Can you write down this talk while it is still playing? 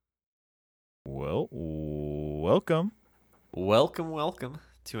Well, welcome. Welcome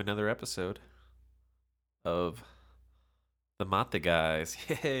to another episode of the Mate Guys.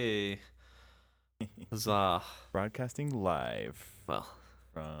 Yay! Huzzah! Broadcasting live Well,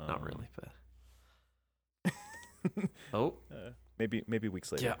 not from really, but oh maybe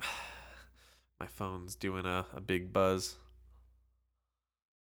weeks later. yeah, my phone's doing a big buzz.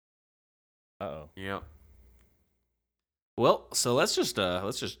 Uh-oh. Yep. Well, so let's just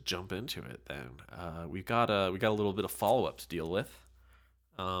jump into it then. We got a little bit of follow up to deal with.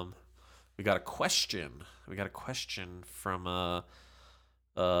 Um, we got a question. We got a question from a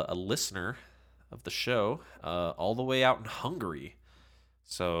listener of the show, all the way out in Hungary.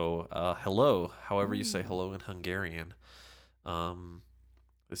 So, hello, however you say hello in Hungarian. Um,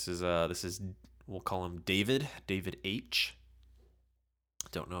 this is we'll call him David H.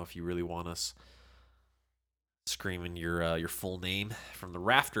 Don't know if you really want us screaming your full name from the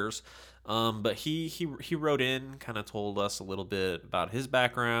rafters. But he wrote in, kind of told us a little bit about his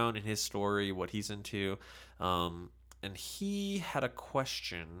background and his story, what he's into. And he had a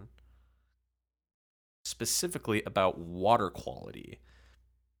question specifically about water quality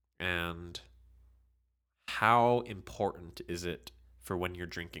and how important is it for when you're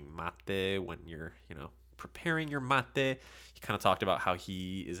drinking mate, when you're, preparing your mate. He kind of talked about how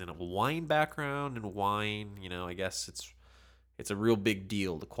he is in a wine background, and wine, I guess it's a real big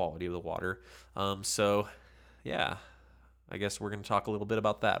deal, the quality of the water. So yeah, I guess we're going to talk a little bit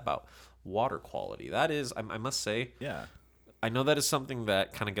about that, about water quality. That is, I must say, Yeah. I know that is something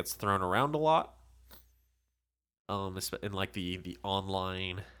that kind of gets thrown around a lot, in like the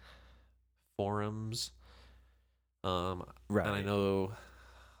online forums. Right. And I know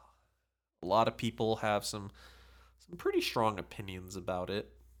a lot of people have some pretty strong opinions about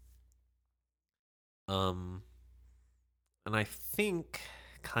it. And I think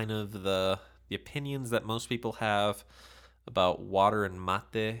kind of the opinions that most people have about water and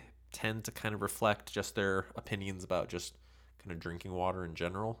mate tend to kind of reflect just their opinions about just kind of drinking water in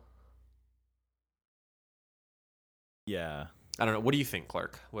general. Yeah. I don't know. What do you think,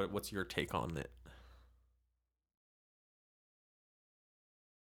 Clark? What's your take on it?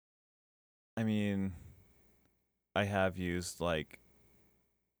 I mean, I have used like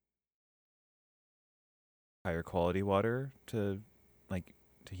higher quality water to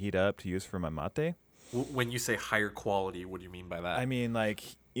heat up to use for my mate. When you say higher quality, what do you mean by I that? mean, like,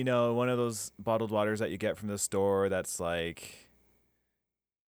 one of those bottled waters that you get from the store that's like,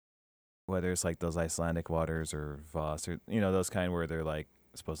 whether it's like those Icelandic waters or Voss, or those kind where they're like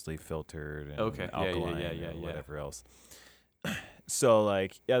supposedly filtered and Okay. alkaline Yeah. or whatever else. So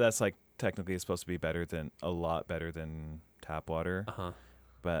like, yeah, that's like technically supposed to be a lot better than tap water. Uh-huh.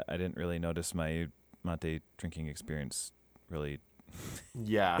 But I didn't really notice my mate drinking experience really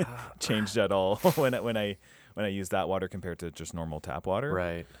Yeah. changed at all when I used that water compared to just normal tap water.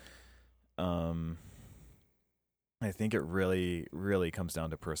 Right. Um, I think it really comes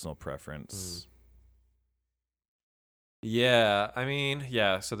down to personal preference. Yeah, I mean,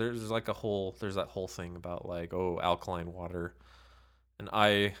 yeah, so there's that whole thing about like, oh, alkaline water. And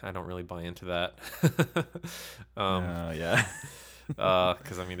I don't really buy into that. Yeah.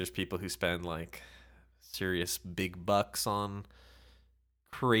 Cuz I mean, there's people who spend like serious big bucks on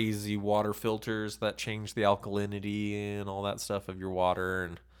crazy water filters that change the alkalinity and all that stuff of your water,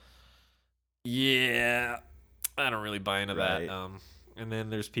 and yeah, I don't really buy into that. Right. And then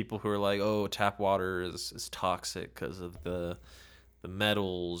there's people who are like, "Oh, tap water is toxic because of the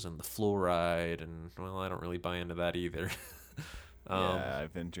metals and the fluoride," and well, I don't really buy into that either. Yeah,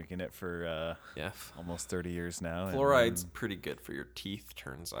 I've been drinking it for Yeah, almost 30 years now. fluoride's pretty good for your teeth,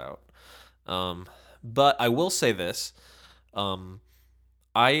 turns out. Um, but I will say this: um,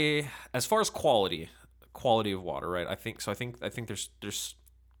 I, as far as quality of water, right? I think so. I think there's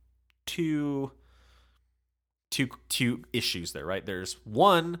two two issues there, right? There's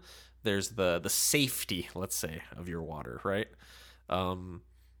the safety, let's say, of your water, right? Um,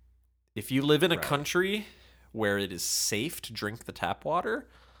 if you live in a Right. country where it is safe to drink the tap water,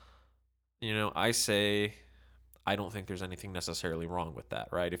 I say I don't think there's anything necessarily wrong with that,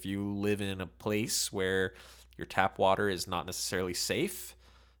 right? If you live in a place where your tap water is not necessarily safe,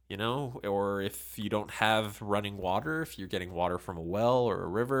 or if you don't have running water, if you're getting water from a well or a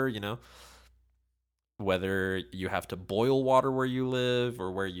river, whether you have to boil water where you live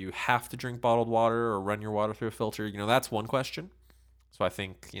or where you have to drink bottled water or run your water through a filter, that's one question. So I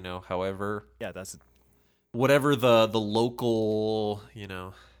think, however, Yeah, that's whatever the local,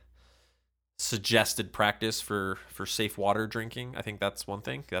 suggested practice for safe water drinking, I think that's one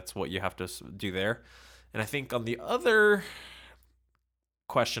thing. That's what you have to do there. And I think on the other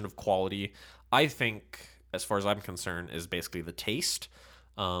question of quality. I think, as far as I'm concerned, is basically the taste.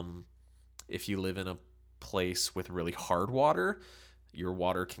 If you live in a place with really hard water, your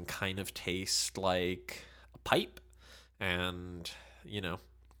water can kind of taste like a pipe, and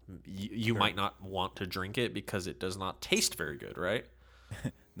you might not want to drink it because it does not taste very good, right?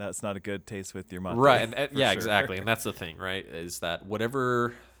 That's not a good taste with your mate. Right, and yeah, sure. exactly. And that's the thing, right? Is that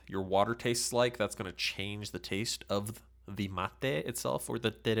whatever your water tastes like, that's going to change the taste of the mate itself, or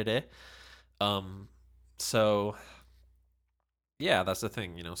the tereré. So yeah, that's the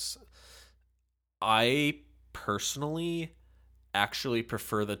thing. I personally actually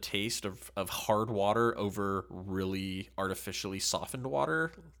prefer the taste of hard water over really artificially softened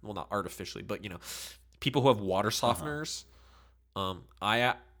water. Well, not artificially, but people who have water softeners.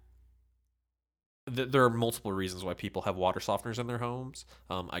 There are multiple reasons why people have water softeners in their homes.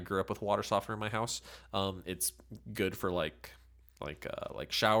 I grew up with water softener in my house. It's good for like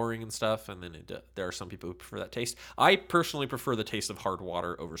showering and stuff, and then there are some people who prefer that taste. I personally prefer the taste of hard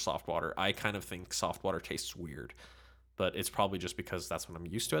water over soft water. I kind of think soft water tastes weird, but it's probably just because that's what I'm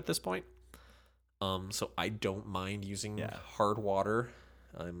used to at this point. So I don't mind using hard water.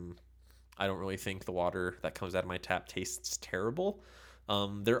 I don't really think the water that comes out of my tap tastes terrible.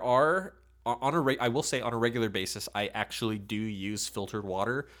 There are I will say on a regular basis, I actually do use filtered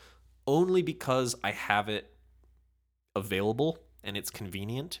water only because I have it available and it's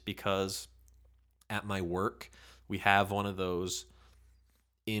convenient, because at my work we have one of those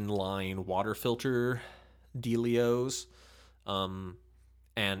inline water filter dealios,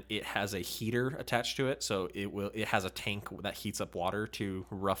 and it has a heater attached to it, so it has a tank that heats up water to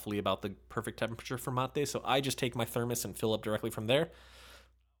roughly about the perfect temperature for mate. So I just take my thermos and fill up directly from there.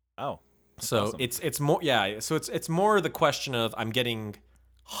 Oh, so awesome. it's more, yeah. So it's more the question of I'm getting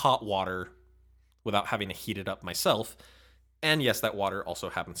hot water without having to heat it up myself. And yes, that water also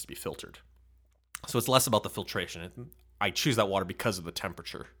happens to be filtered. So it's less about the filtration. I choose that water because of the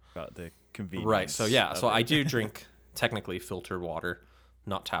temperature. About the convenience. Right. So yeah. So I do drink technically filtered water,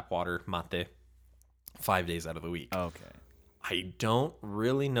 not tap water, mate, 5 days out of the week. Okay. I don't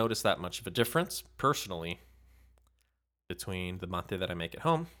really notice that much of a difference personally between the mate that I make at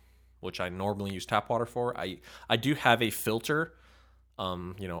home, which I normally use tap water for. I do have a filter,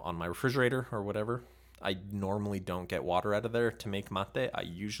 on my refrigerator or whatever. I normally don't get water out of there to make mate. I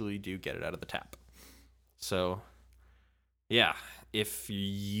usually do get it out of the tap. So, yeah, if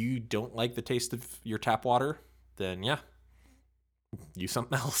you don't like the taste of your tap water, then yeah, use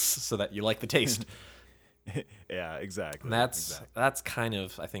something else so that you like the taste. Yeah, exactly. That's kind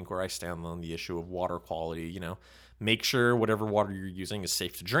of, I think, where I stand on the issue of water quality. Make sure whatever water you're using is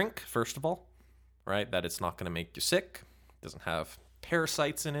safe to drink, first of all, right? That it's not going to make you sick, doesn't have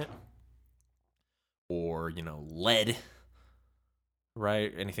parasites in it, or lead,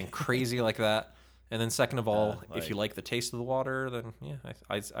 right? Anything crazy like that. And then second of all, if you like the taste of the water, then yeah,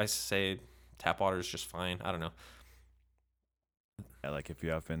 I say tap water is just fine. I don't know. Yeah, like if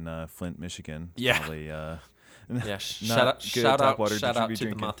you're up in Flint, Michigan. Yeah. Probably, yeah. Shout out to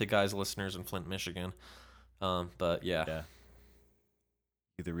the mate guys listeners in Flint, Michigan. But yeah. Yeah.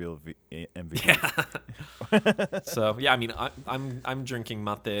 Be the real MVP. Yeah. So yeah, I mean, I'm drinking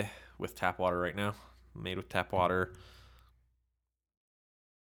mate with tap water right now, made with tap water.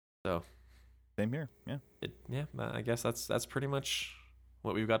 So. Same here. Yeah. I guess that's pretty much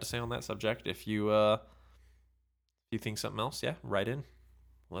what we've got to say on that subject. If you think something else, yeah, write in.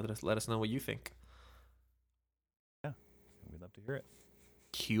 Let us know what you think. Yeah, we'd love to hear it.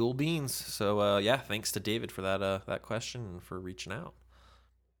 Cool beans. So yeah, thanks to David for that question and for reaching out.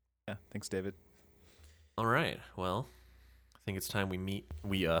 Yeah, thanks, David. All right. Well, I think it's time we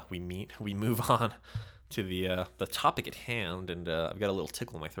move on to the topic at hand, and I've got a little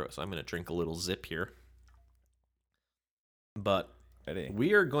tickle in my throat, so I'm going to drink a little zip here. But ready.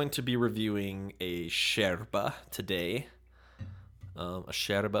 We are going to be reviewing a sherba today, a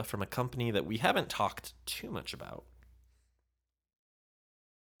sherba from a company that we haven't talked too much about.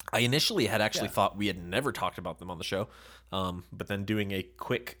 I initially had actually thought we had never talked about them on the show, but then doing a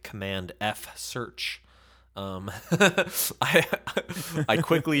quick Command F search, I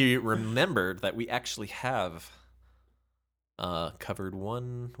quickly remembered that we actually have covered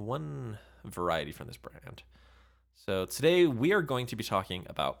one variety from this brand. So today we are going to be talking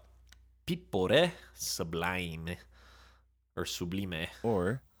about Piporé Sublime, or Sublime,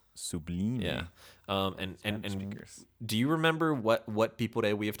 or Sublime. Yeah. And do you remember what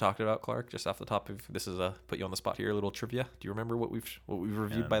Piporé we have talked about, Clark? Just off the top of this is put you on the spot here, a little trivia. Do you remember what we've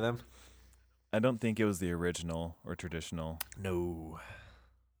reviewed by them? I don't think it was the original or traditional. No.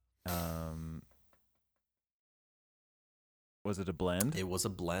 Was it a blend? It was a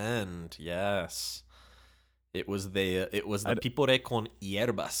blend. Yes. It was the Piporé con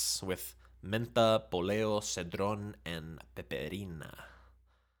hierbas with menta, poleo, cedrón, and peperina.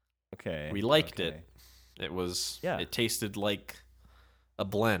 Okay. We liked it. It was. Yeah. It tasted like a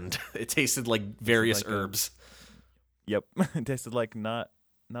blend. It tasted like various like herbs. Yep. It tasted like not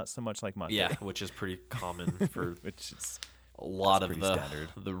so much like mate. Yeah, which is pretty common for which is a lot of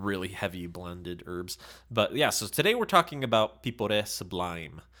the really heavy blended herbs. But yeah, so today we're talking about Piporé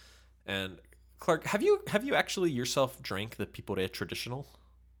Sublime. And Clark, have you actually yourself drank the Piporé traditional?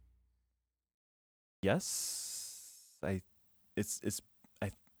 Yes. It's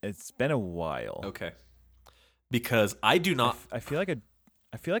been a while. Okay. Because I do not I feel like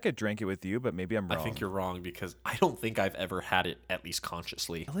I drank it with you, but maybe I'm wrong. I think you're wrong because I don't think I've ever had it at least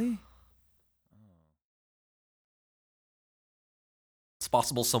consciously. Really? It's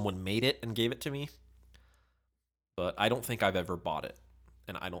possible someone made it and gave it to me, but I don't think I've ever bought it.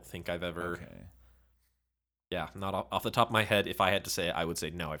 And I don't think I've ever... Okay. Yeah, not off the top of my head. If I had to say it, I would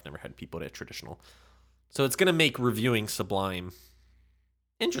say no, I've never had Piporé traditional. So it's going to make reviewing Sublime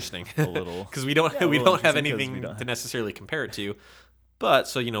interesting. A little. Because we don't have anything to necessarily compare it to. But,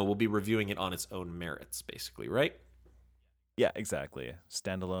 so, we'll be reviewing it on its own merits, basically, right? Yeah, exactly.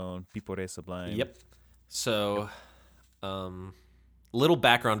 Standalone, Piporé Sublime. Yep. So, little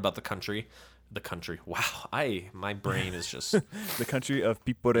background about the country. Wow, my brain is just the country of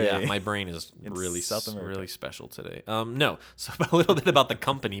Piporé. Yeah, my brain is really South America. Really special today. No, so a little bit about the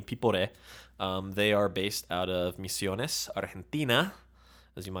company Piporé. They are based out of Misiones, Argentina,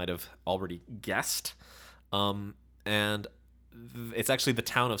 as you might have already guessed. And it's actually the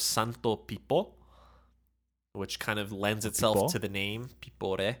town of Santo Pipo, which kind of lends itself to the name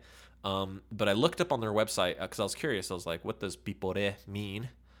Piporé. But I looked up on their website because I was curious. I was like, what does Piporé mean?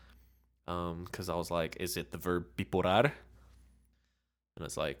 Because I was like, is it the verb piporar? And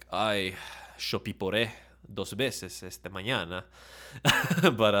it's like, yo piporé 2 veces esta mañana.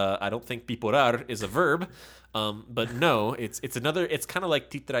 But I don't think piporar is a verb. But no, it's kind of like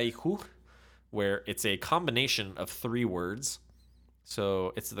titraihu, where it's a combination of 3 words.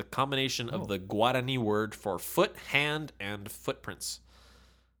 So it's the combination of the Guarani word for foot, hand, and footprints.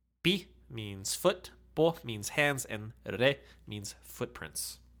 Pi means foot, po means hands, and re means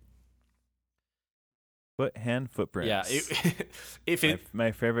footprints. Footprints. Yeah,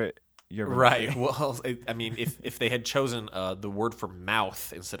 my favorite. You're right. Well, I mean, if they had chosen the word for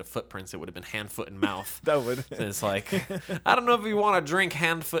mouth instead of footprints, it would have been hand, foot, and mouth. That would. So it's like, I don't know if you want to drink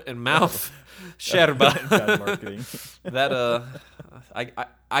hand, foot, and mouth. Sherba. Bad marketing. That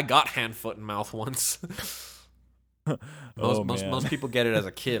I got hand, foot, and mouth once. Most people get it as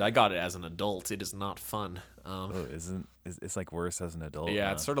a kid. I got it as an adult. It is not fun. It's like worse as an adult?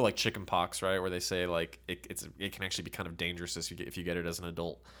 Yeah, it's sort of like chicken pox, right? Where they say like it can actually be kind of dangerous if you get it as an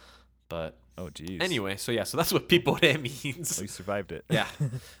adult. But geez. Anyway, so that's what Piporé means. Well, you survived it. Yeah.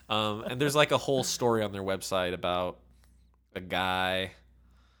 And there's like a whole story on their website about a guy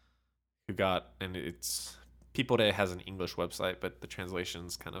who got, and it's Piporé has an English website, but the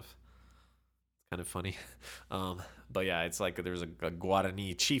translation's kind of funny. But yeah, it's like there's a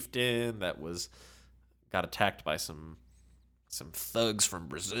Guarani chieftain that got attacked by some thugs from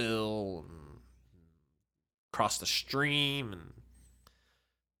Brazil and crossed the stream,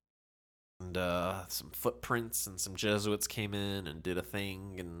 and some footprints and some Jesuits came in and did a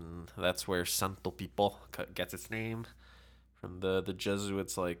thing, and that's where Santo Pipo gets its name from the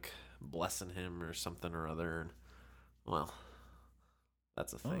Jesuits like blessing him or something or other. And, well,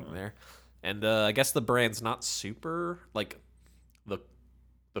 that's a thing there. And I guess the brand's not super like the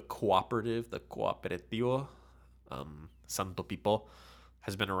cooperativo, Santo Pipo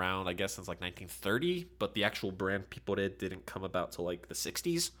has been around, I guess, since like 1930, but the actual brand Piporé didn't come about till like the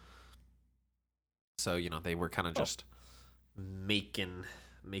 60s. So, they were kind of just making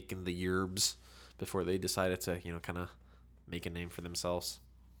the yerbs before they decided to, kind of make a name for themselves.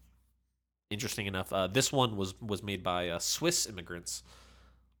 Interesting enough, this one was made by Swiss immigrants.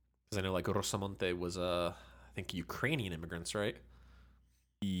 Because I know, like, Rosamonte was, I think, Ukrainian immigrants, right?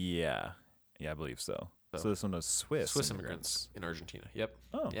 Yeah, I believe so. So this one was Swiss immigrants in Argentina. Yep.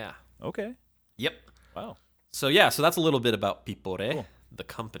 Oh. Yeah. Okay. Yep. Wow. So that's a little bit about Piporé, the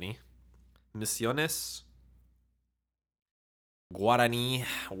company. Misiones, Guarani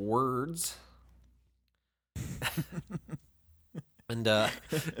words. And I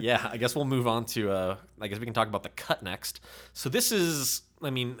guess we'll move on to I guess we can talk about the cut next. So this is, I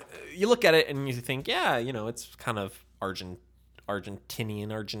mean, you look at it and you think, it's kind of Argentino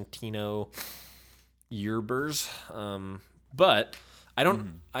yerbers. But I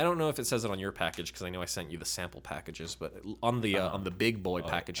don't know if it says it on your package because I know I sent you the sample packages, but on the big boy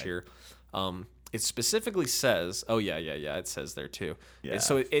package here, it specifically says, it says there too. Yeah.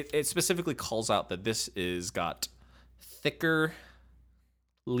 So it specifically calls out that this is got thicker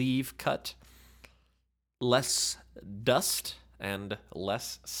leaf cut, less dust, and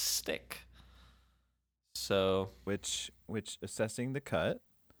less stick. So which assessing the cut,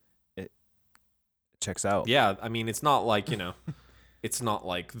 it checks out. yeah, I mean it's not like it's not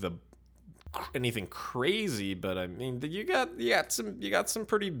like anything crazy, but I mean you got some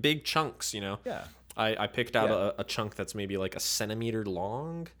pretty big chunks. Yeah. I picked out a chunk that's maybe like a centimeter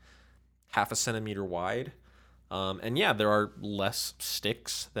long, half a centimeter wide, and yeah, there are less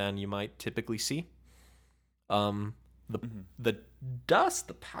sticks than you might typically see. The dust,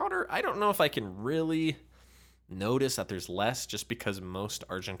 the powder, I don't know if I can really notice that there's less, just because most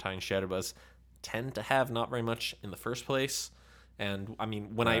Argentine yerbas tend to have not very much in the first place. And I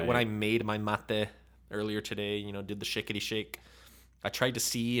mean, when I made my mate earlier today, did the shakety shake, I tried to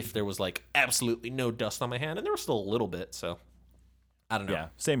see if there was like absolutely no dust on my hand, and there was still a little bit. So I don't know. Yeah,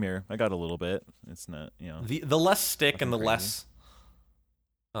 same here. I got a little bit. It's not, the less stick and the crazy. less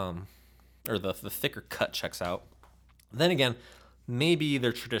or the thicker cut checks out. Then again, maybe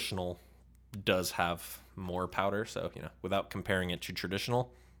their traditional does have more powder, so without comparing it to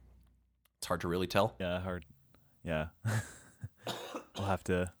traditional, it's hard to really tell. Yeah, hard. Yeah. We'll have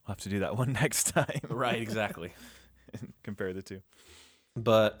to do that one next time. Right, exactly. Compare the two.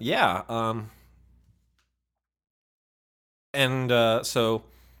 But yeah, so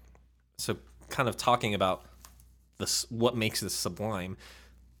kind of talking about this, what makes this sublime.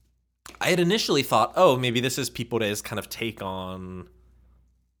 I had initially thought, oh, maybe this is Piporé's kind of take on,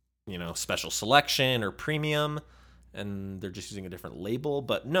 special selection or premium, and they're just using a different label.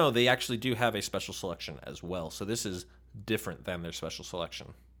 But no, they actually do have a special selection as well. So this is different than their special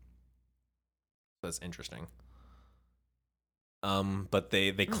selection. That's interesting. But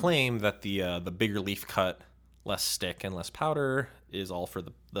they claim that the bigger leaf cut, less stick and less powder is all for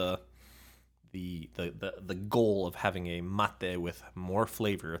the goal of having a mate with more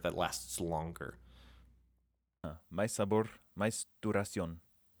flavor that lasts longer. Mais sabor, mais duración.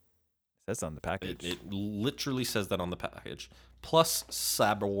 It says on the package. It literally says that on the package. Plus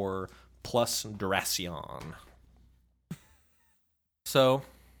sabor, plus duración. So,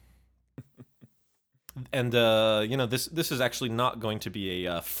 and this is actually not going to be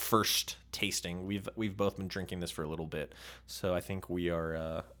a first tasting. We've both been drinking this for a little bit, so I think we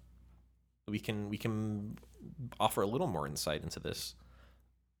are. We can offer a little more insight into this.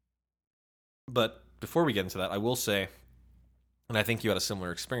 But before we get into that, I will say, and I think you had a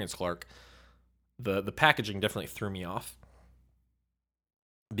similar experience, Clark, the packaging definitely threw me off.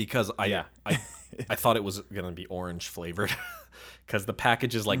 Because I thought it was going to be orange flavored. Because the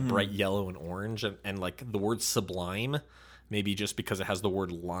package is like bright yellow and orange. And like the word sublime, maybe just because it has the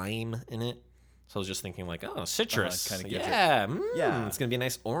word lime in it. So I was just thinking like, oh, citrus. It's going to be a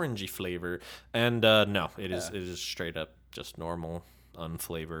nice orangey flavor. And no, it is straight up just normal,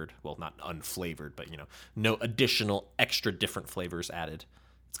 unflavored. Well, not unflavored, but no additional extra different flavors added.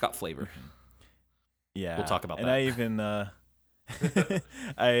 It's got flavor. Yeah. We'll talk about that. And I even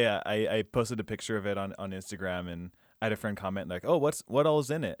I posted a picture of it on Instagram, and I had a friend comment like, "Oh, what all is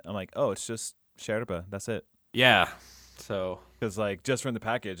in it?" I'm like, "Oh, it's just yerba. That's it." Yeah. So because like just from the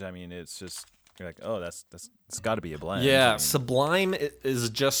package, I mean, it's just you're like, "Oh, it's got to be a blend." Yeah, I mean, Sublime is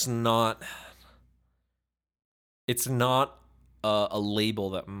just not. It's not a label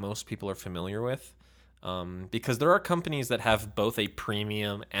that most people are familiar with, because there are companies that have both a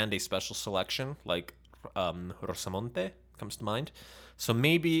premium and a special selection, like Rosamonte comes to mind. So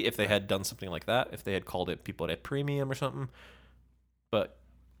maybe if they had done something like that, if they had called it Piporé Premium or something, but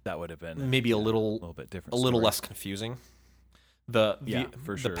that would have been maybe a little bit different, a little story. less confusing.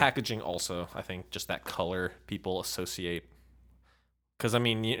 For sure. The packaging also, I think, just that color people associate. Because I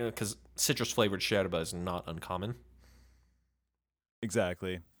mean, because citrus flavored yerba is not uncommon.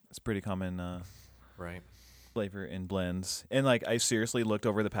 Exactly, it's pretty common. Right. Flavor in blends, and like I seriously looked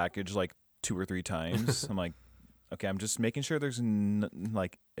over the package like 2 or 3 times. I'm like, okay, I'm just making sure there's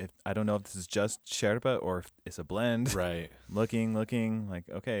like, if I don't know if this is just yerba or if it's a blend. Right. looking like,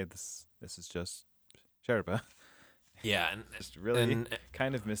 okay, this is just yerba. Yeah, and just really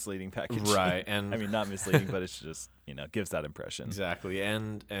kind of misleading packaging. Right, and I mean not misleading, but it's just gives that impression. Exactly,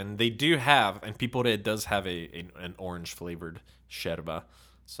 and they do have, and Piporé does have an orange flavored yerba,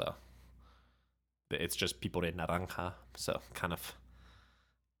 so it's just Piporé naranja, so kind of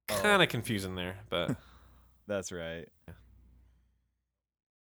confusing there, but that's right.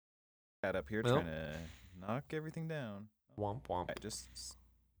 Cat up here trying to knock everything down. Womp womp. I just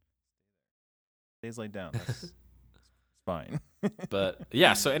stays laid down. That's fine. But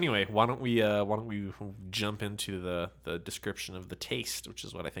yeah, so anyway, why don't we jump into the description of the taste, which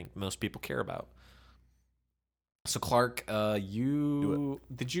is what I think most people care about. So Clark, is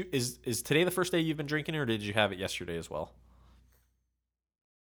today the first day you've been drinking, or did you have it yesterday as well?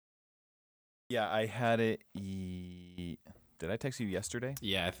 Yeah, I had it. Did I text you yesterday?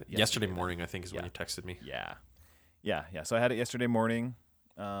 Yeah, yesterday morning I think is when you texted me. Yeah. So I had it yesterday morning.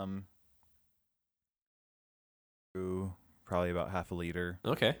 Through probably about half a liter.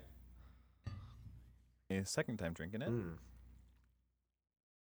 Okay. A second time drinking it.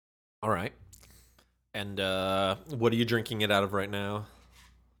 All right. And what are you drinking it out of right now?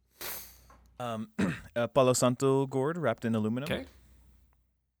 A Palo Santo gourd wrapped in aluminum. Okay.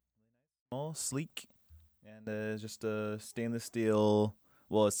 Small, sleek, and just a stainless steel.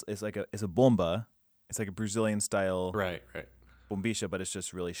 Well, it's like a bomba. It's like a Brazilian style. Right. Bombisha, but it's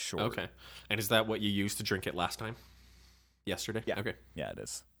just really short. Okay. And is that what you used to drink it last time? Yesterday? Yeah. Okay. Yeah, it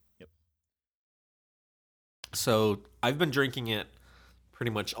is. Yep. So I've been drinking it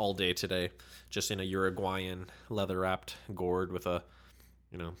pretty much all day today, just in a Uruguayan leather wrapped gourd with a,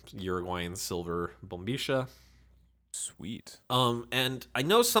 Uruguayan silver bombisha. Sweet. And I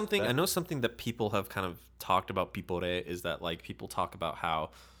know something that people have kind of talked about Piporé is that like people talk about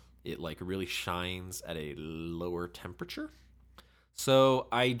how it like really shines at a lower temperature. So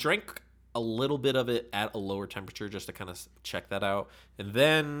I drank a little bit of it at a lower temperature just to kind of check that out. And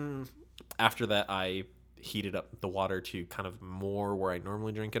then after that, I heated up the water to kind of more where I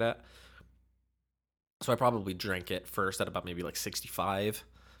normally drink it at. So I probably drank it first at about maybe like 65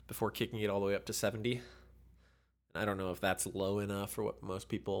 before kicking it all the way up to 70. And I don't know if that's low enough for what most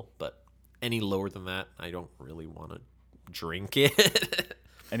people, but any lower than that, I don't really want to drink it.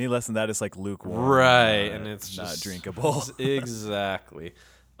 Any less than that is like lukewarm. Right, and it's not just drinkable. Exactly.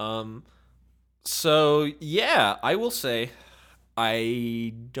 So yeah, I will say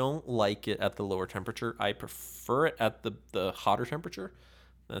I don't like it at the lower temperature. I prefer it at the hotter temperature.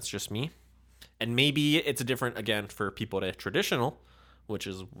 That's just me. And maybe it's a different, again, for Piporé traditional, which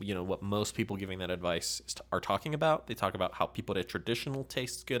is, what most people giving that advice are talking about. They talk about how Piporé traditional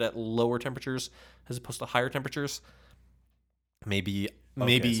tastes good at lower temperatures as opposed to higher temperatures. Maybe So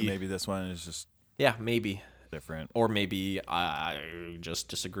maybe this one is just maybe different, or maybe I just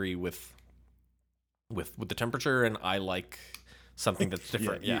disagree with the temperature, and I like something that's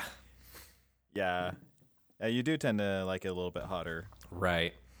different. Yeah, you do tend to like it a little bit hotter,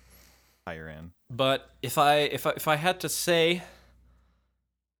 Right. higher end. But if I had to say,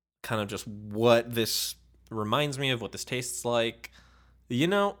 kind of just what this reminds me of, what this tastes like, it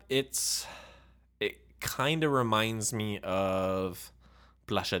kind of reminds me of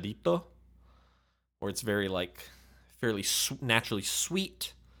Plachadito, where it's very like fairly naturally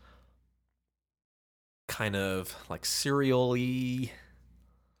sweet, kind of like cereal-y,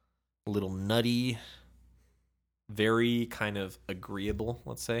 a little nutty, very kind of agreeable,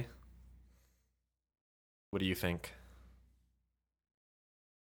 let's say. What do you think?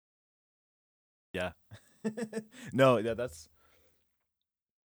 Yeah. No, yeah, that's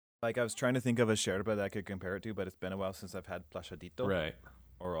like I was trying to think of a yerba that I could compare it to, but it's been a while since I've had Plachadito. Right.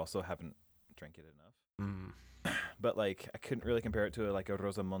 Or also haven't drank it enough. Mm. But like I couldn't really compare it to like a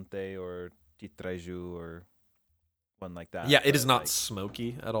Rosamonte or Titraju or one like that. Yeah, it is not like,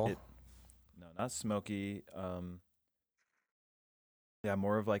 smoky at all. No, not smoky. Yeah,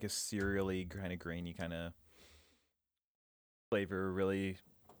 more of like a cereally kind of grainy kind of flavor. Really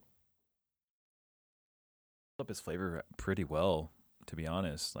up his flavor pretty well, to be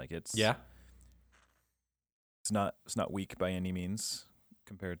honest. Like it's not weak by any means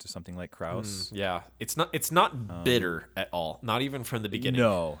compared to something like Kraus. Yeah, it's not bitter at all. Not even from the beginning.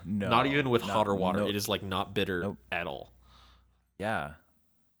 No, not even with hotter water. No. It is like not bitter at all. Yeah,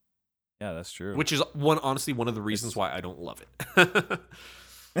 that's true. Which is honestly one of the reasons why I don't love it.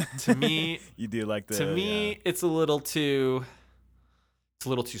 To me, you do like the. To me, it's a little too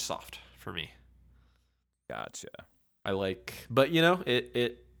soft for me. Gotcha. I like, but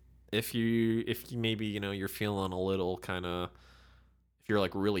it. If you maybe you're feeling a little kind of, if you're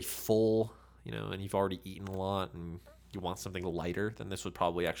like really full, and you've already eaten a lot and you want something lighter, then this would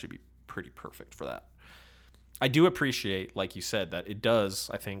probably actually be pretty perfect for that. I do appreciate, like you said, that it does,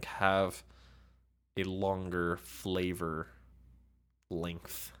 I think, have a longer flavor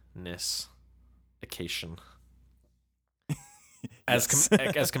lengthness occasion as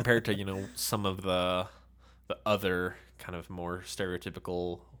compared to some of the other kind of more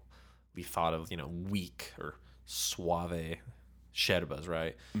stereotypical we thought of weak or suave sherbas,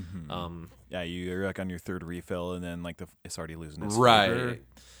 right? Yeah, you're like on your third refill, and then like it's already losing its Right. flavor.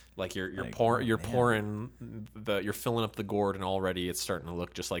 Like you're Like, pouring oh, you're man. pouring you're filling up the gourd, and already it's starting to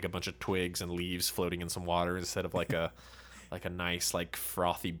look just like a bunch of twigs and leaves floating in some water instead of like a like a nice like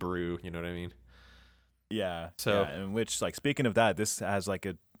frothy brew. You know what I mean? Yeah. So- yeah, and which like speaking of that, this has like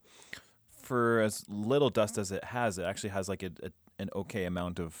for as little dust as it actually has like an okay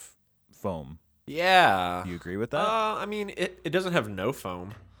amount of foam. Yeah. Do you agree with that? I mean, it doesn't have no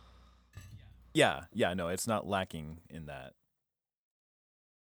foam. Yeah. No, it's not lacking in that,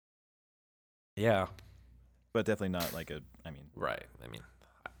 Yeah. but definitely not like Right. I mean,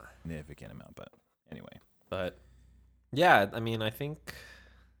 significant amount. But anyway. but yeah, I mean, I think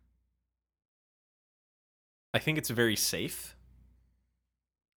it's very safe.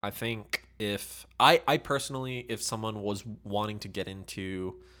 I think if I personally, if someone was wanting to get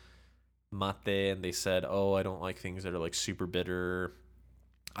into mate and they said, "Oh, I don't like things that are like super bitter,"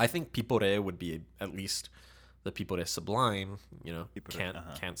 I think Piporé would be at least the Piporé Sublime. You know,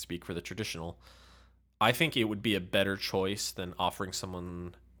 can't speak for the traditional. I think it would be a better choice than offering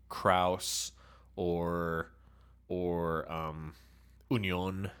someone Kraus or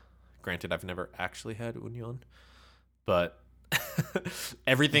Union. Granted, I've never actually had Union, but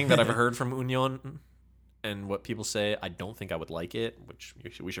everything that I've heard from Union and what people say, I don't think I would like it. Which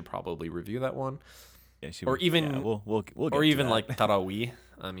we should probably review that one. Yeah, Or even we'll get or to even that. like Tarawi.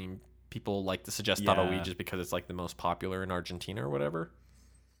 I mean, people like to suggest Yeah. Tarawi just because it's like the most popular in Argentina or whatever.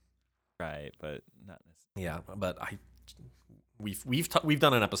 Right, but not necessarily. Yeah, but we've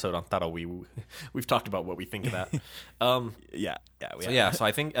done an episode on Tarawi. We've talked about what we think of that. Yeah. So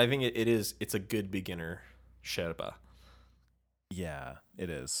I think it's a good beginner sherba. Yeah, it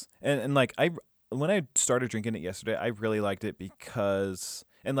is. And like when I started drinking it yesterday, I really liked it because,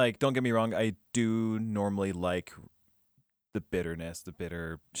 and like don't get me wrong, I do normally like the bitterness, the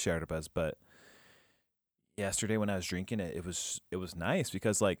bitter sherbas, but yesterday when I was drinking it, it was nice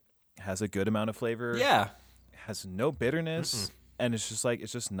because like it has a good amount of flavor. Yeah, has no bitterness, and it's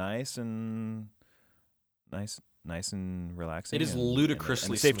just nice and relaxing. it is and ludicrously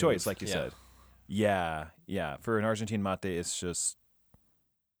and a safe smooth. choice, like you Yeah. said. Yeah. For an Argentine mate, it's just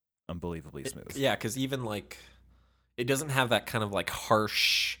unbelievably smooth. Yeah, because even like it doesn't have that kind of like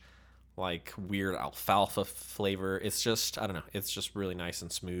harsh, like weird alfalfa flavor. It's just, I don't know. It's just really nice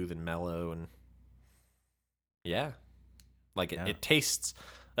and smooth and mellow, and yeah, like it tastes.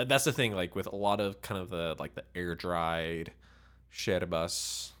 That's the thing. Like with a lot of kind of the like the air dried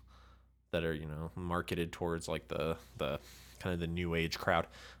sherbas that are marketed towards like the kind of the new age crowd.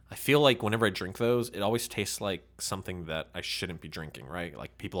 I feel like whenever I drink those, it always tastes like something that I shouldn't be drinking, right?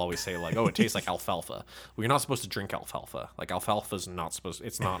 Like people always say like, oh, it tastes like alfalfa. Well, you're not supposed to drink alfalfa. Like alfalfa's not supposed,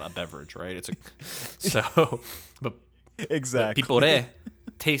 it's not a beverage, right? It's but Exactly. Piporé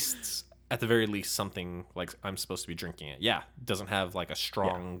tastes at the very least something like I'm supposed to be drinking it. Yeah, it doesn't have like a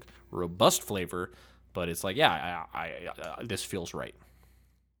strong, robust flavor, but it's like, yeah, I this feels right.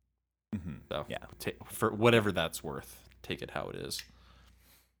 Mm-hmm. So yeah, for whatever that's worth, take it how it is.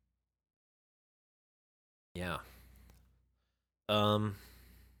 Yeah. Yeah,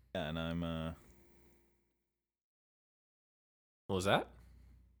 and I'm What was that?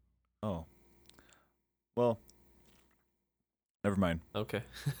 Oh. Well, never mind. Okay.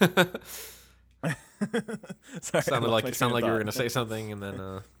 Sorry. Sounded like you were going to say something and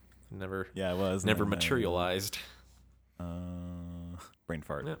then never Yeah, it was. never materialized. Brain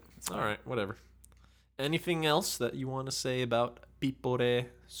fart. Yeah. All right, whatever. Anything else that you want to say about Piporé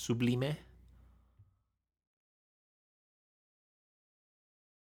Sublime?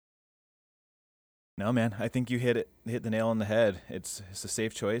 No, man. I think you hit the nail on the head. It's a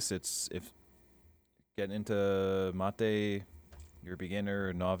safe choice. It's if getting into mate, you're a beginner,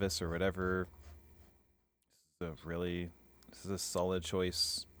 or novice, or whatever. This is a solid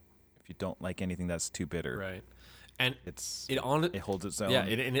choice. If you don't like anything that's too bitter, Right. And it holds its own. Yeah,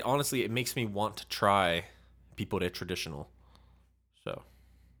 and it honestly, it makes me want to try Piporé traditional. So,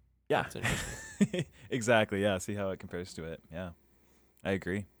 yeah, that's interesting. exactly. Yeah, see how it compares to it. Yeah, I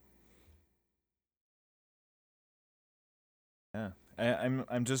agree. Yeah,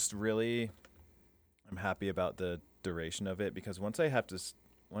 I'm just really I'm happy about the duration of it because once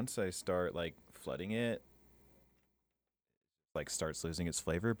I start like flooding it, like starts losing its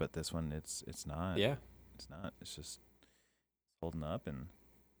flavor. But this one, it's not. Yeah. It's not. It's just holding up and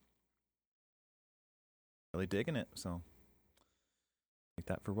really digging it. So take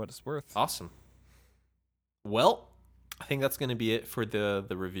that for what it's worth. Awesome. Well, I think that's going to be it for the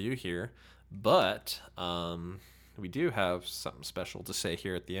review here. But we do have something special to say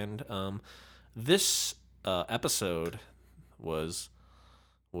here at the end. This episode was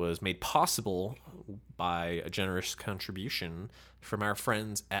made possible by a generous contribution from our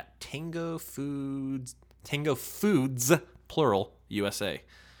friends at Tango Foods, plural, USA.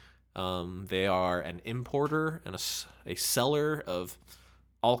 They are an importer and a seller of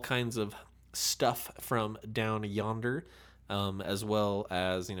all kinds of stuff from down yonder, as well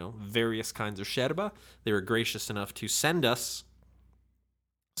as, various kinds of sherba. They were gracious enough to send us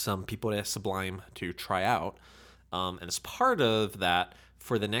some Piporé Sublime to try out. And as part of that,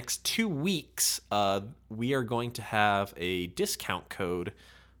 for the next 2 weeks, we are going to have a discount code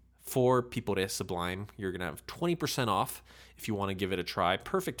for Piporé Sublime. You're going to have 20% off if you want to give it a try.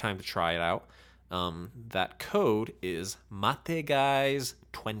 Perfect time to try it out. That code is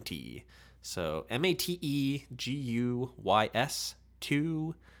MateGuys20. So MateGuys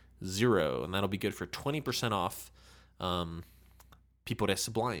 20. And that'll be good for 20% off Piporé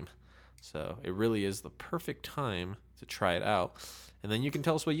Sublime. So it really is the perfect time to try it out. And then you can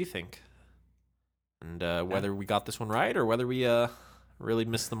tell us what you think. And whether we got this one right or whether we really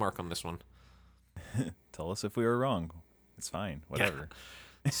missed the mark on this one. Tell us if we were wrong. It's fine. Whatever.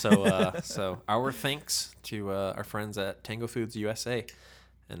 Yeah. So our thanks to our friends at Tango Foods USA.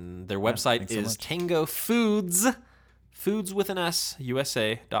 And their website is Tango Foods, foods with an S,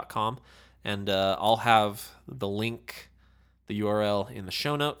 USA.com. And I'll have the link, the URL in the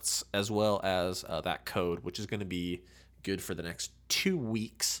show notes, as well as that code, which is going to be good for the next 2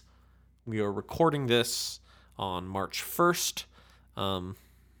 weeks. We are recording this on March 1st.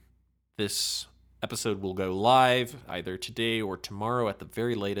 This episode will go live either today or tomorrow at the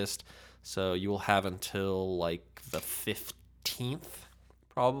very latest. So you will have until like the 15th,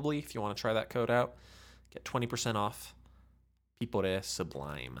 probably, if you want to try that code out. Get 20% off Piporé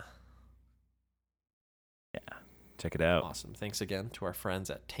Sublime. Yeah, check it out. Awesome. Thanks again to our friends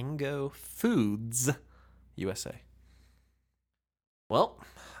at Tango Foods USA. Well,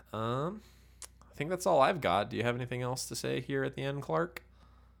 I think that's all I've got. Do you have anything else to say here at the end, Clark?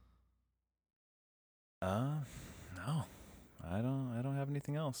 No. I don't have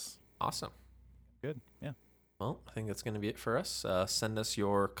anything else. Awesome. Good. Yeah. Well, I think that's going to be it for us. Send us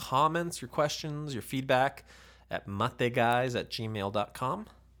your comments, your questions, your feedback at mateguys@gmail.com.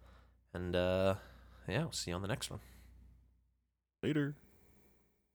 And we'll see you on the next one. Later.